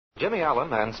Jimmy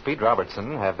Allen and Speed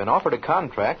Robertson have been offered a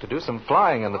contract to do some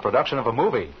flying in the production of a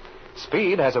movie.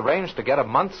 Speed has arranged to get a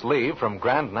month's leave from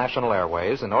Grand National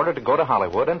Airways in order to go to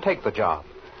Hollywood and take the job.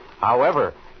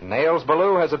 However, Nails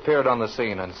Ballou has appeared on the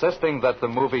scene, insisting that the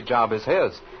movie job is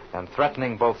his and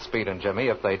threatening both Speed and Jimmy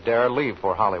if they dare leave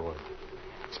for Hollywood.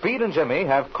 Speed and Jimmy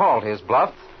have called his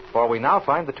bluff, for we now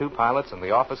find the two pilots in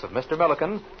the office of Mr.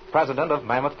 Milliken, president of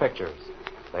Mammoth Pictures.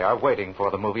 They are waiting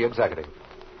for the movie executive.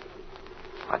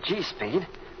 Gee, Speed,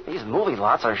 these movie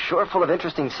lots are sure full of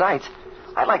interesting sights.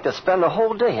 I'd like to spend the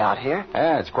whole day out here.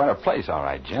 Yeah, it's quite a place, all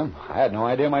right, Jim. I had no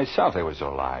idea myself they were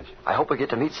so large. I hope we get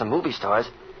to meet some movie stars.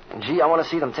 And, gee, I want to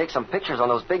see them take some pictures on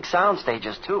those big sound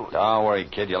stages, too. Don't worry,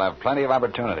 kid. You'll have plenty of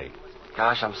opportunity.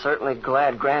 Gosh, I'm certainly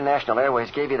glad Grand National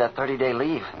Airways gave you that 30-day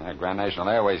leave. Grand National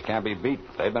Airways can't be beat.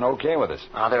 They've been okay with us.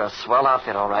 Oh, they're a swell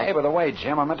outfit, all right. Hey, by the way,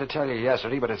 Jim, I meant to tell you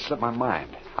yesterday, but it slipped my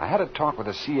mind. I had a talk with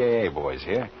the CAA boys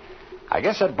here. I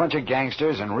guess that bunch of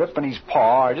gangsters and Rip and his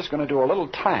paw are just going to do a little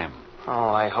time. Oh,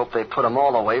 I hope they put them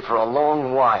all away for a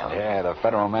long while. Yeah, the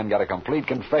federal men got a complete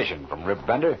confession from Rip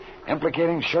Bender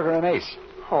implicating Sugar and Ace.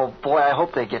 Oh, boy, I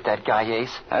hope they get that guy,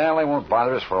 Ace. Well, they won't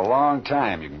bother us for a long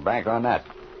time. You can bank on that.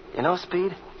 You know,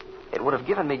 Speed, it would have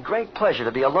given me great pleasure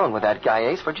to be alone with that guy,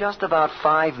 Ace, for just about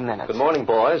 5 minutes. Good morning,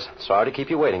 boys. Sorry to keep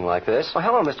you waiting like this. Oh,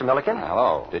 hello, Mr. Milliken.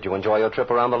 Hello. Did you enjoy your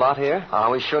trip around the lot here?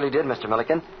 Oh, we surely did, Mr.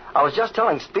 Milliken. I was just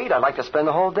telling Speed I'd like to spend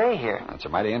the whole day here. That's a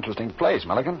mighty interesting place,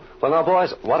 Milliken. Well, now,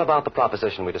 boys, what about the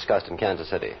proposition we discussed in Kansas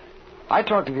City? I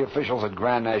talked to the officials at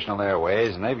Grand National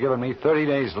Airways, and they've given me 30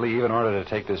 days leave in order to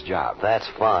take this job. That's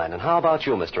fine. And how about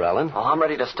you, Mr. Allen? Oh, I'm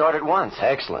ready to start at once.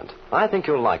 Excellent. I think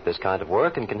you'll like this kind of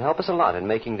work and can help us a lot in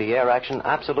making the air action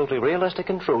absolutely realistic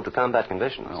and true to combat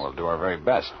conditions. Well, we'll do our very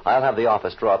best. I'll have the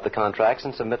office draw up the contracts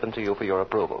and submit them to you for your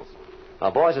approval. Now,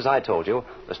 boys, as I told you,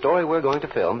 the story we're going to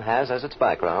film has as its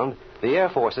background the air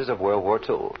forces of World War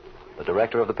II. The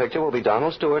director of the picture will be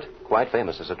Donald Stewart, quite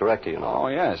famous as a director, you know. Oh,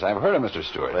 yes, I've heard of Mr.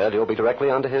 Stewart. Well, you'll be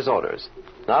directly under his orders.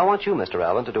 Now, I want you, Mr.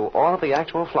 Allen, to do all of the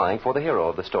actual flying for the hero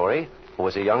of the story, who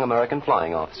is a young American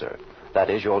flying officer. That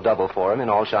is, you'll double for him in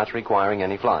all shots requiring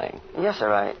any flying. Yes,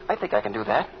 sir, I think I can do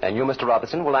that. And you, Mr.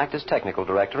 Robertson, will act as technical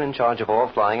director in charge of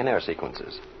all flying and air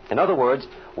sequences. In other words,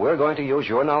 we're going to use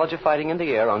your knowledge of fighting in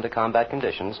the air under combat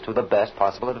conditions to the best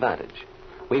possible advantage.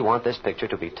 We want this picture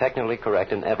to be technically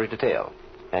correct in every detail.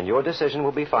 And your decision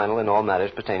will be final in all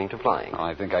matters pertaining to flying. Oh,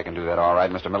 I think I can do that all right,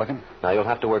 Mr. Milliken. Now, you'll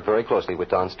have to work very closely with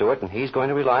Don Stewart, and he's going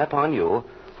to rely upon you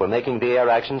for making the air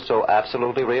action so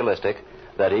absolutely realistic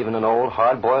that even an old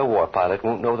hard-boiled war pilot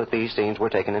won't know that these scenes were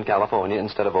taken in California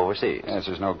instead of overseas. Yes,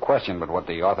 there's no question but what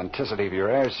the authenticity of your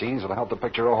air scenes will help the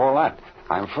picture a whole lot.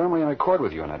 I'm firmly in accord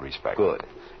with you in that respect. Good.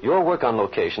 You'll work on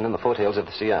location in the foothills of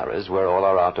the Sierras, where all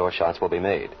our outdoor shots will be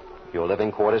made. Your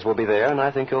living quarters will be there, and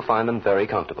I think you'll find them very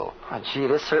comfortable. Oh, gee,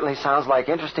 this certainly sounds like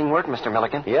interesting work, Mr.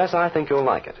 Milliken. Yes, I think you'll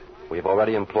like it. We've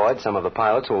already employed some of the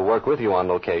pilots who will work with you on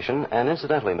location, and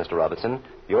incidentally, Mr. Robertson,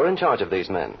 you're in charge of these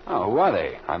men. Oh, who are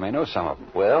they? I may know some of them.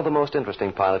 Well, the most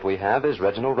interesting pilot we have is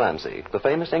Reginald Ramsey, the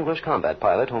famous English combat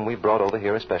pilot whom we brought over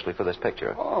here especially for this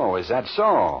picture. Oh, is that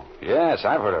so? Yes,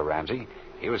 I've heard of Ramsey.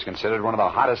 He was considered one of the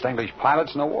hottest English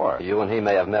pilots in the war. You and he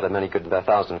may have met at many good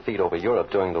 1,000 feet over Europe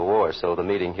during the war, so the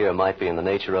meeting here might be in the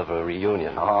nature of a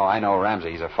reunion. Oh, I know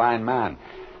Ramsey. He's a fine man.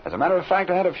 As a matter of fact,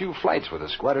 I had a few flights with the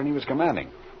squadron he was commanding.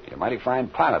 He's a mighty fine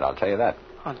pilot, I'll tell you that.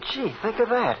 Oh, gee, think of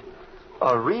that.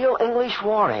 A real English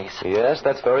war ace. Yes,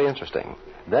 that's very interesting.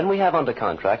 Then we have under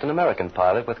contract an American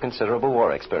pilot with considerable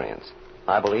war experience.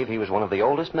 I believe he was one of the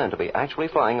oldest men to be actually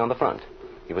flying on the front.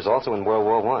 He was also in World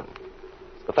War I.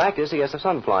 The fact is, he has a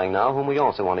son flying now, whom we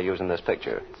also want to use in this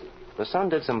picture. The son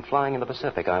did some flying in the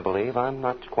Pacific, I believe. I'm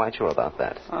not quite sure about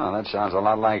that. Oh, that sounds a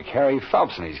lot like Harry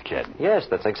Phelps and his kid. Yes,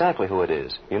 that's exactly who it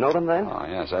is. You know them, then? Oh,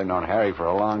 yes, I've known Harry for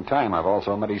a long time. I've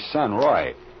also met his son,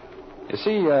 Roy. You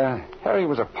see, Harry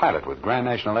was a pilot with Grand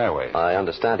National Airways. I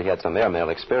understand he had some airmail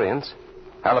experience.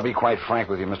 Well, to be quite frank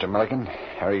with you, Mr. Milliken,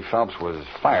 Harry Phelps was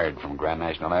fired from Grand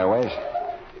National Airways.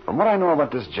 From what I know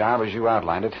about this job, as you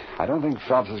outlined it, I don't think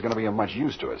Phelps is going to be of much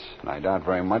use to us. And I doubt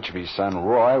very much if his son,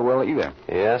 Roy, will either.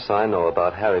 Yes, I know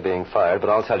about Harry being fired, but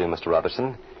I'll tell you, Mr.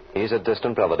 Robertson, he's a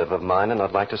distant relative of mine, and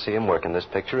I'd like to see him work in this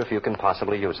picture if you can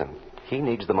possibly use him. He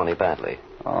needs the money badly.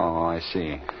 Oh, I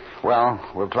see.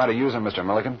 Well, we'll try to use him, Mr.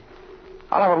 Milliken.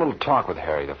 I'll have a little talk with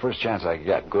Harry the first chance I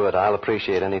get. Good. I'll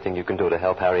appreciate anything you can do to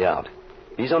help Harry out.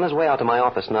 He's on his way out to my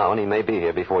office now, and he may be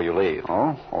here before you leave.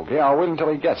 Oh, okay. I'll wait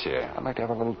until he gets here. I'd like to have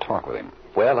a little talk with him.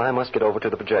 Well, I must get over to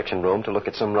the projection room to look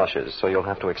at some rushes, so you'll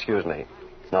have to excuse me.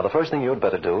 Now, the first thing you'd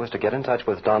better do is to get in touch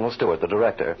with Donald Stewart, the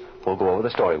director, who'll go over the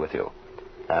story with you.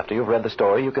 After you've read the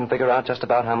story, you can figure out just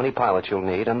about how many pilots you'll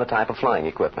need and the type of flying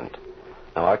equipment.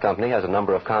 Now, our company has a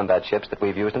number of combat ships that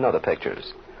we've used in other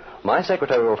pictures. My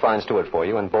secretary will find Stewart for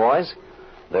you, and boys,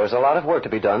 there's a lot of work to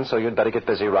be done, so you'd better get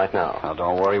busy right now. Now,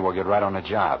 don't worry, we'll get right on the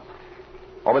job.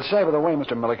 Oh, but say, by the way,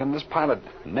 Mr. Milliken, this pilot,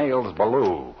 Nails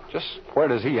Ballou, just where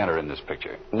does he enter in this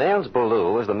picture? Nails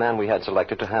Ballou is the man we had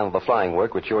selected to handle the flying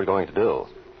work which you were going to do.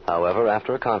 However,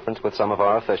 after a conference with some of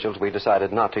our officials, we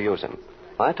decided not to use him.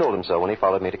 I told him so when he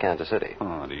followed me to Kansas City.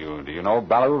 Oh, do you know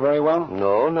Ballou very well?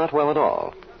 No, not well at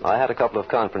all. I had a couple of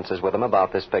conferences with him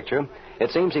about this picture.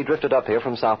 It seems he drifted up here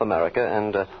from South America,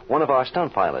 and one of our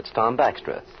stunt pilots, Tom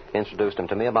Baxter, introduced him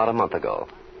to me about a month ago.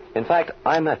 In fact,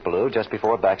 I met Ballou just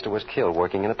before Baxter was killed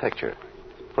working in a picture.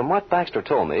 From what Baxter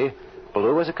told me,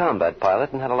 Ballou was a combat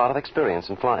pilot and had a lot of experience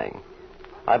in flying.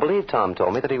 I believe Tom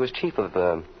told me that he was chief of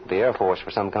the Air Force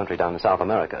for some country down in South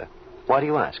America. Why do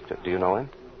you ask? Do you know him?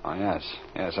 Oh, yes.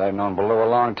 Yes, I've known Ballou a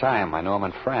long time. I know him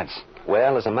in France.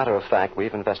 Well, as a matter of fact,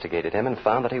 we've investigated him and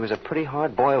found that he was a pretty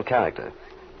hard-boiled character.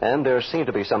 And there seemed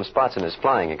to be some spots in his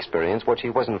flying experience which he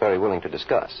wasn't very willing to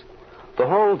discuss. The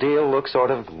whole deal looked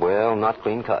sort of, well, not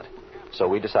clean-cut. So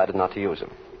we decided not to use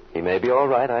him. He may be all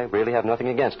right. I really have nothing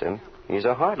against him. He's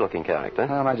a hard-looking character.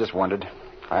 Well, I just wondered.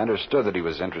 I understood that he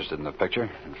was interested in the picture.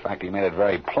 In fact, he made it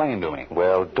very plain to me.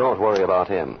 Well, don't worry about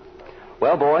him.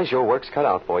 Well, boys, your work's cut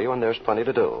out for you, and there's plenty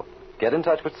to do. Get in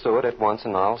touch with Stewart at once,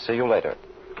 and I'll see you later.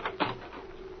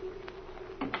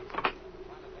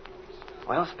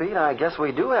 Well, Speed, I guess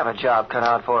we do have a job cut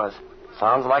out for us.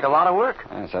 Sounds like a lot of work.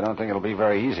 Yes, I don't think it'll be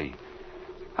very easy.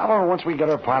 However, once we get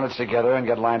our pilots together and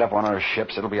get lined up on our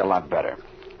ships, it'll be a lot better.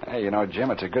 Hey, you know,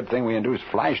 Jim, it's a good thing we induced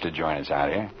Flash to join us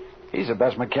out here. He's the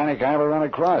best mechanic I ever run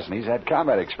across, and he's had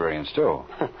combat experience, too.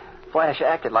 Flash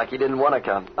acted like he didn't want to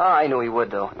come. Oh, I knew he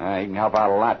would, though. He can help out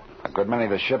a lot. A good many of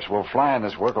the ships we'll fly in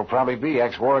this work will probably be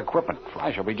ex-war equipment.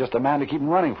 Flash will be just the man to keep them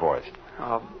running for us.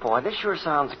 Oh, boy, this sure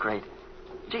sounds great.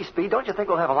 Gee, Speed, don't you think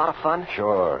we'll have a lot of fun?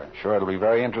 Sure. It'll be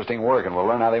very interesting work, and we'll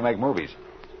learn how they make movies.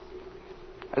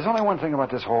 There's only one thing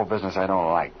about this whole business I don't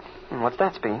like. What's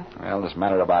that, Speed? Well, this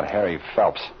matter about Harry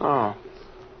Phelps. Oh.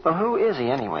 Well, who is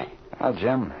he, anyway? Well,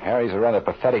 Jim, Harry's a rather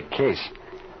pathetic case.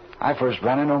 I first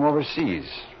ran into him overseas.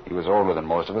 He was older than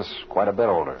most of us, quite a bit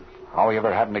older. How he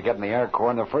ever happened to get in the Air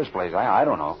Corps in the first place, I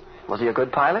don't know. Was he a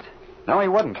good pilot? No, he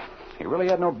wasn't. He really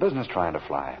had no business trying to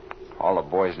fly. All the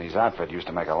boys in his outfit used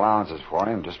to make allowances for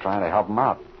him, just trying to help him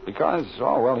out. Because,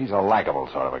 he's a likable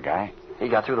sort of a guy. He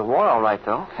got through the war all right,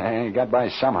 though. He got by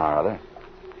somehow or other.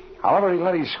 However, he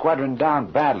let his squadron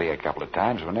down badly a couple of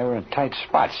times when they were in tight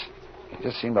spots. He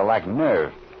just seemed to lack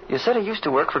nerve. You said he used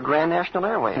to work for Grand National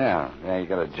Airways. Yeah, he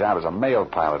got a job as a mail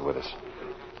pilot with us.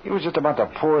 He was just about the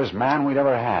poorest man we'd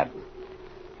ever had.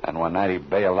 And one night he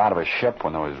bailed out of a ship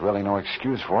when there was really no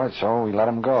excuse for it, so we let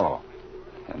him go.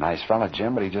 A nice fella,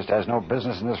 Jim, but he just has no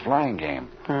business in this flying game.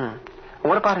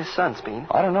 What about his son, Speed?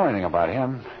 I don't know anything about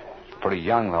him. He's pretty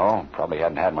young, though. Probably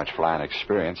hadn't had much flying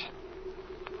experience.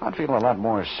 I'd feel a lot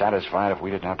more satisfied if we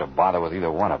didn't have to bother with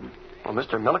either one of them. Well,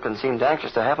 Mr. Milliken seemed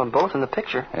anxious to have them both in the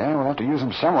picture. Yeah, we'll have to use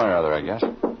them somewhere or other, I guess.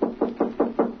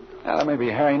 Yeah, that may be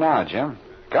Harry now, Jim.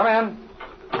 Come in.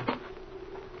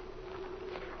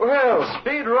 Well,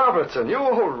 Speed Robertson, you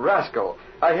old rascal.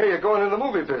 I hear you're going in the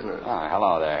movie business. Oh,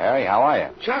 hello there, Harry. How are you?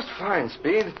 Just fine,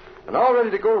 Speed. And all ready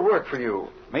to go to work for you.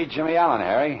 Meet Jimmy Allen,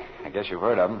 Harry. I guess you've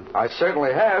heard of him. I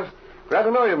certainly have. Glad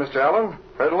to know you, Mr. Allen.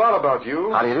 Heard a lot about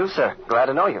you. How do you do, sir? Glad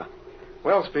to know you.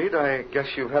 Well, Speed, I guess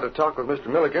you've had a talk with Mr.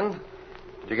 Milliken.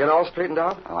 Did you get all straightened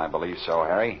out? Well, I believe so,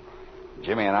 Harry.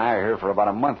 Jimmy and I are here for about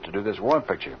a month to do this war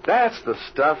picture. That's the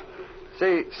stuff.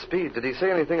 Say, Speed, did he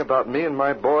say anything about me and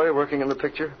my boy working in the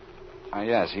picture?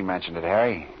 Yes, he mentioned it,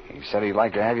 Harry. He said he'd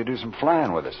like to have you do some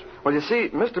flying with us. Well, you see,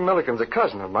 Mr. Milliken's a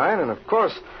cousin of mine, and of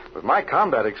course, with my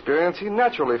combat experience, he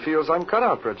naturally feels I'm cut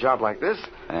out for a job like this.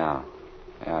 Yeah.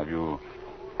 Have you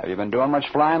been doing much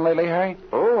flying lately, Harry?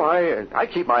 Oh, I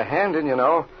keep my hand in, you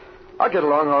know. I'll get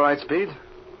along all right, Speed.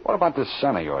 What about this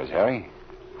son of yours, Harry?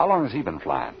 How long has he been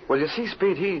flying? Well, you see,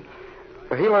 Speed, he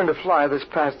learned to fly this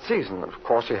past season. Of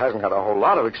course, he hasn't got a whole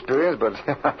lot of experience, but,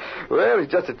 well, he's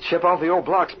just a chip off the old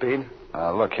block, Speed.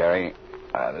 Look, Harry,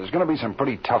 there's going to be some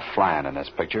pretty tough flying in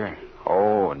this picture.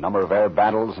 Oh, a number of air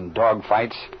battles and dog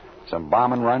fights, some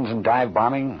bombing runs and dive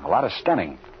bombing, a lot of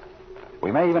stunning.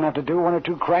 We may even have to do one or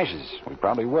two crashes. We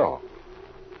probably will.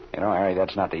 You know, Harry,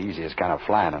 that's not the easiest kind of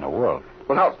flying in the world.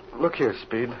 Well, now, look here,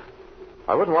 Speed.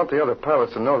 I wouldn't want the other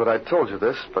pilots to know that I told you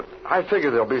this, but I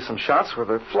figure there'll be some shots where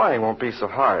the flying won't be so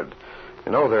hard.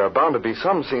 You know, there are bound to be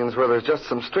some scenes where there's just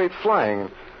some straight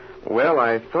flying. Well,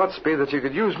 I thought, Speed, that you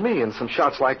could use me in some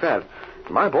shots like that.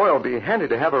 My boy will be handy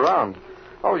to have around.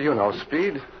 Oh, you know,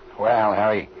 Speed. Well,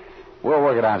 Harry, we'll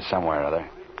work it out somewhere or other.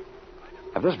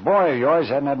 If this boy of yours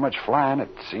hadn't had much flying, it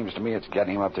seems to me it's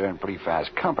getting him up there in pretty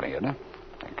fast company, isn't it?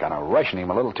 And kind of rushing him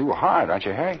a little too hard, aren't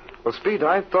you, Harry? Well, Speed,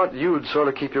 I thought you'd sort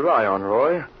of keep your eye on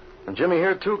Roy. And Jimmy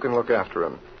here, too, can look after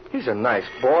him. He's a nice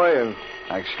boy, and...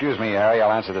 Excuse me, Harry.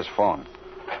 I'll answer this phone.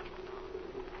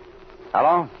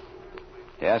 Hello?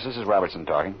 Yes, this is Robertson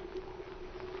talking.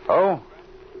 Oh?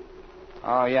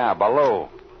 Oh, yeah, Baloo.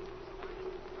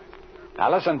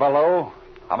 Now, listen, Baloo.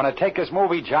 I'm going to take this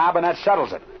movie job, and that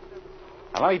settles it.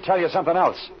 Now, let me tell you something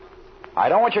else. I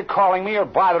don't want you calling me or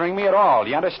bothering me at all. Do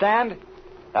you understand?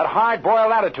 That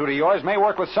hard-boiled attitude of yours may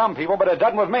work with some people, but it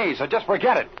doesn't with me, so just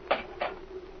forget it.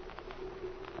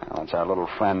 Well, that's our little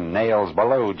friend Nails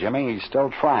Baloo, Jimmy. He's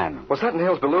still trying. Was that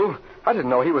Nails Baloo? I didn't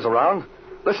know he was around.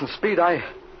 Listen, Speed, I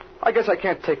guess I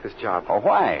can't take this job. Oh,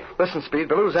 why? Listen, Speed,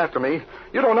 Baloo's after me.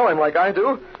 You don't know him like I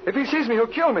do. If he sees me, he'll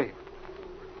kill me.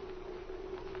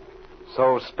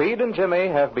 So Speed and Jimmy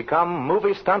have become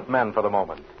movie stuntmen for the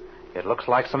moment. It looks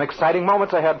like some exciting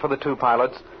moments ahead for the two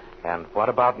pilots. And what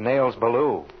about Nails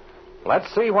Baloo?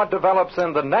 Let's see what develops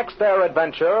in the next air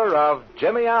adventure of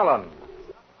Jimmy Allen.